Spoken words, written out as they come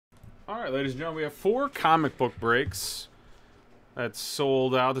All right, ladies and gentlemen, we have 4 comic book breaks that's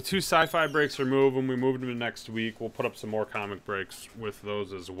sold out. The 2 sci-fi breaks are moving. We moved them to next week. We'll put up some more comic breaks with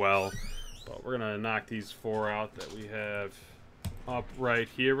those as well. But we're going to knock these 4 out that we have up right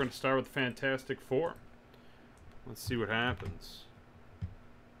here. We're going to start with the Fantastic Four. Let's see what happens.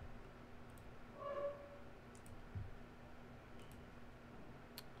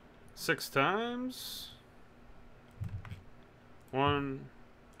 Six times. 1,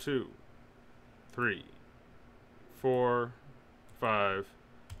 2, 3, 4, 5,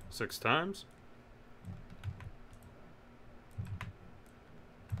 6 times.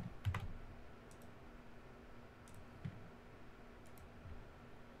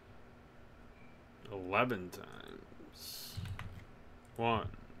 $11 times. 1,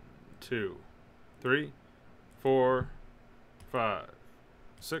 2, 3, 4, 5,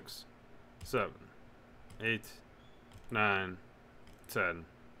 6, 7, 8, 9, 10,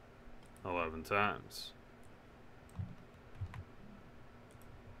 11 times.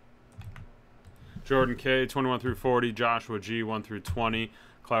 Jordan K, 21 through 40. Joshua G, 1 through 20.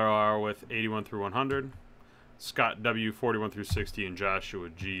 Clara R with 81 through 100. Scott W, 41 through 60. And Joshua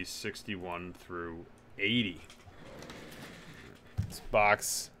G, 61 through 80. It's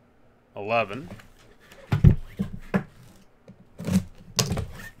box 11.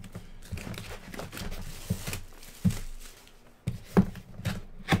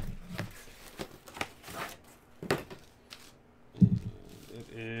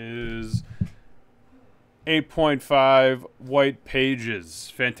 Is 8.5 white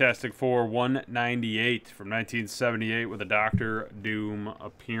pages. Fantastic Four 198 from 1978 with a Doctor Doom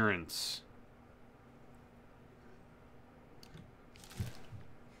appearance.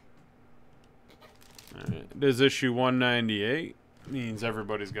 Right. It is issue 198. Means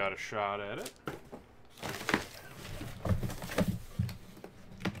everybody's got a shot at it.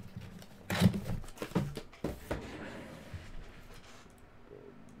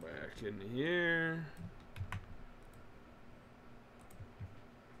 In here.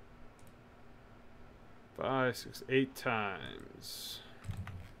 Five, 6, 8 times.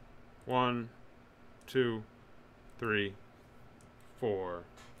 1, 2, 3, 4,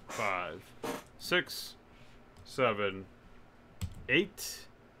 5, 6, 7, 8.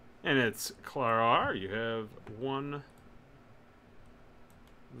 And it's Clara R. You have won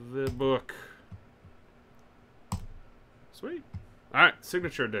the book. Sweet. All right,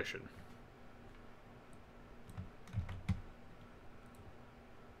 signature edition.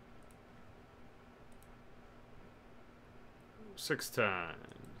 Six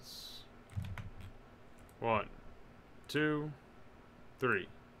times. 1, 2, 3,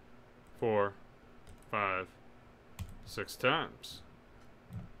 4, 5, 6 times.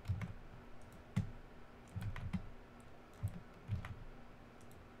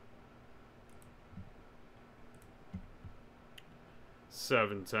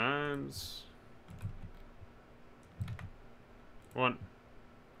 Seven times. 1,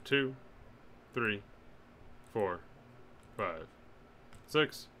 2, 3, 4, 5,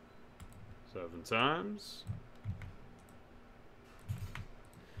 6, 7 times.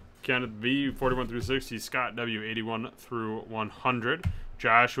 Kenneth B, 41 through 60. Scott W, 81 through 100.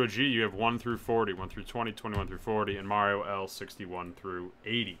 Joshua G, you have 1 through 40, 1 through 20, 21 through 40, and Mario L, 61 through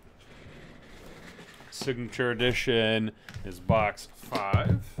 80. Signature edition is box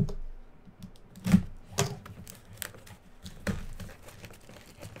 5.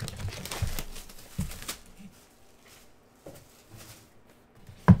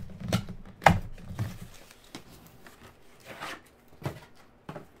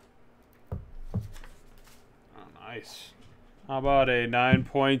 Oh, nice. How about a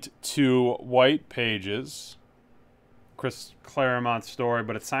 9.2 white pages Chris Claremont story,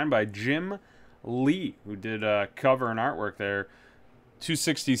 but it's signed by Jim Lee, who did cover and artwork there.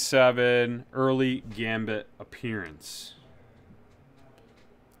 267 early Gambit appearance.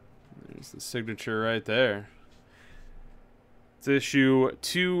 There's the signature right there. It's issue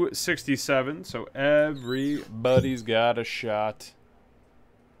 267, so everybody's got a shot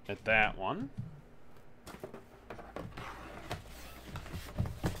at that one.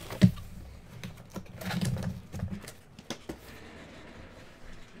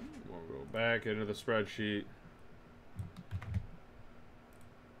 Back into the spreadsheet.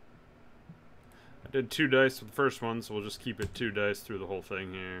 I did 2 dice with the first one, so we'll just keep it 2 dice through the whole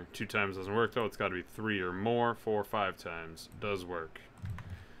thing here. 2 times doesn't work though. It's got to be 3 or more. 4 or 5 times does work.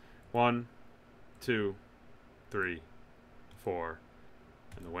 1, 2, 3, 4,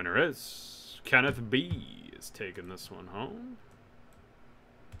 and the winner is Kenneth B. is taking this one home.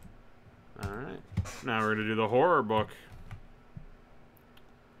 All right, now we're gonna do the horror book.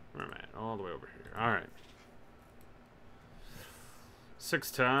 Where am I at? all the way over here. All right.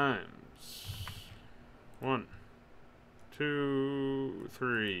 6 times. 1, 2,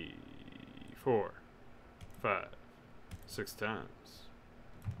 3, 4, 5. 6 times.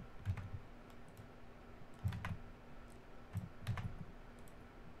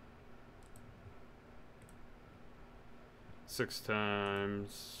 Six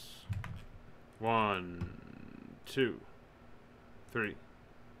times. 1, 2, 3,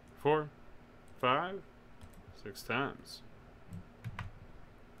 4, 5. 6 times.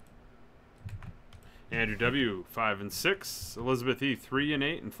 Andrew W. 5 and 6. Elizabeth E. 3 and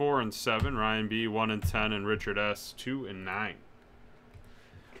 8 and 4 and 7. Ryan B. 1 and 10 and Richard S. 2 and 9.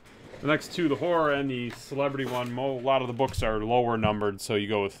 The next two, the horror and the celebrity one. A lot of the books are lower numbered, so you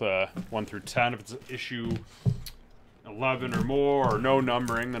go with 1 through 10. If it's issue 11 or more or no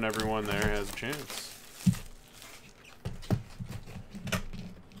numbering, then everyone there has a chance.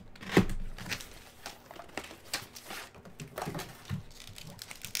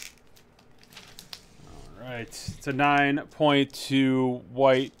 All right, it's a 9.2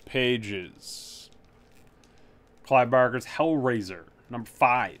 white pages. Clive Barker's Hellraiser, number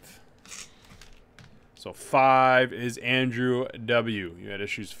 5. So 5 is Andrew W. You had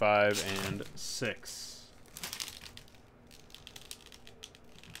issues 5 and 6.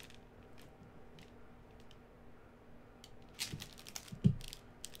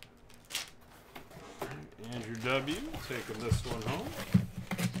 Andrew W. taking this one home.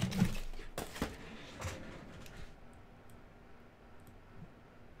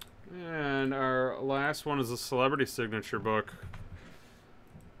 And our last one is a celebrity signature book.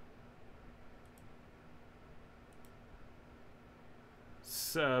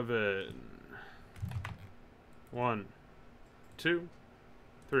 Seven. 1, 2,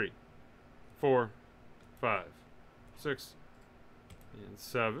 3, 4, 5, 6, and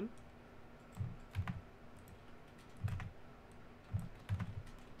 7.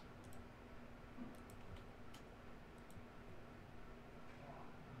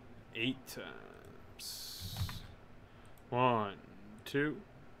 Eight times. 1, 2,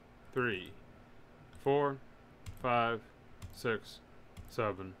 3, 4, 5, 6,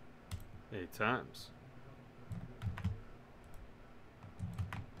 7, 8 times.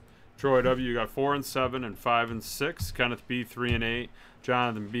 Troy W. You got 4 and 7 and 5 and 6. Kenneth B. 3 and 8.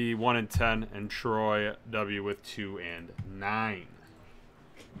 Jonathan B. 1 and 10 and Troy W. with 2 and 9.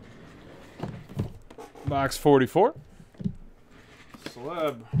 Box 44.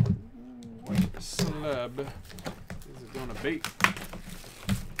 Celeb. What celeb is it gonna be?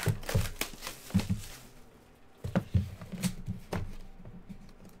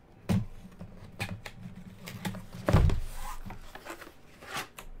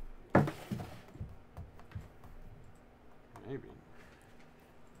 Maybe.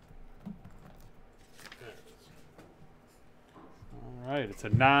 There it is. All right, it's a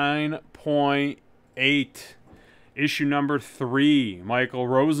 9.8. Issue number 3, Michael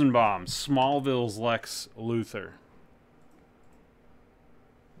Rosenbaum, Smallville's Lex Luthor.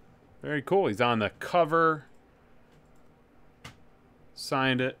 Very cool. He's on the cover.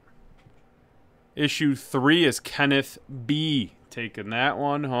 Signed it. Issue 3 is Kenneth B. Taking that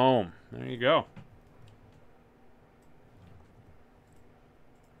one home. There you go.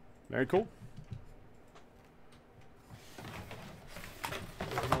 Very cool.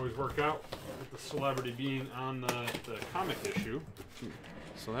 Doesn't always work out. The celebrity being on the comic issue.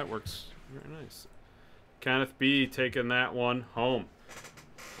 So that works very nice. Kenneth B. taking that one home.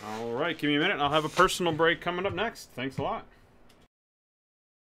 All right, give me a minute and I'll have a personal break coming up next. Thanks a lot.